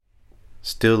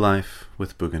Still life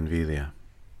with Bougainvillea.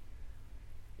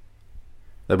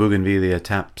 The Bougainvillea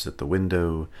taps at the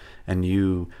window, and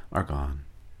you are gone.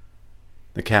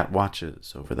 The cat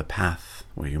watches over the path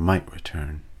where you might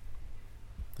return.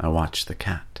 I watch the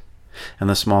cat, and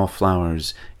the small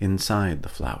flowers inside the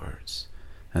flowers,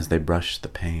 as they brush the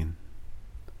pane.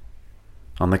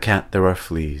 On the cat there are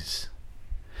fleas.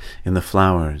 In the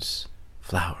flowers,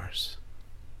 flowers.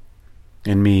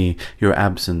 In me, your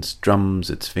absence drums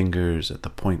its fingers at the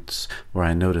points where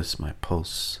I notice my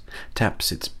pulse,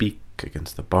 taps its beak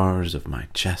against the bars of my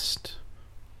chest.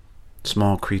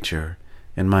 Small creature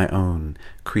in my own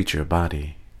creature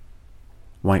body.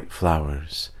 White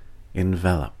flowers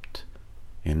enveloped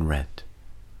in red.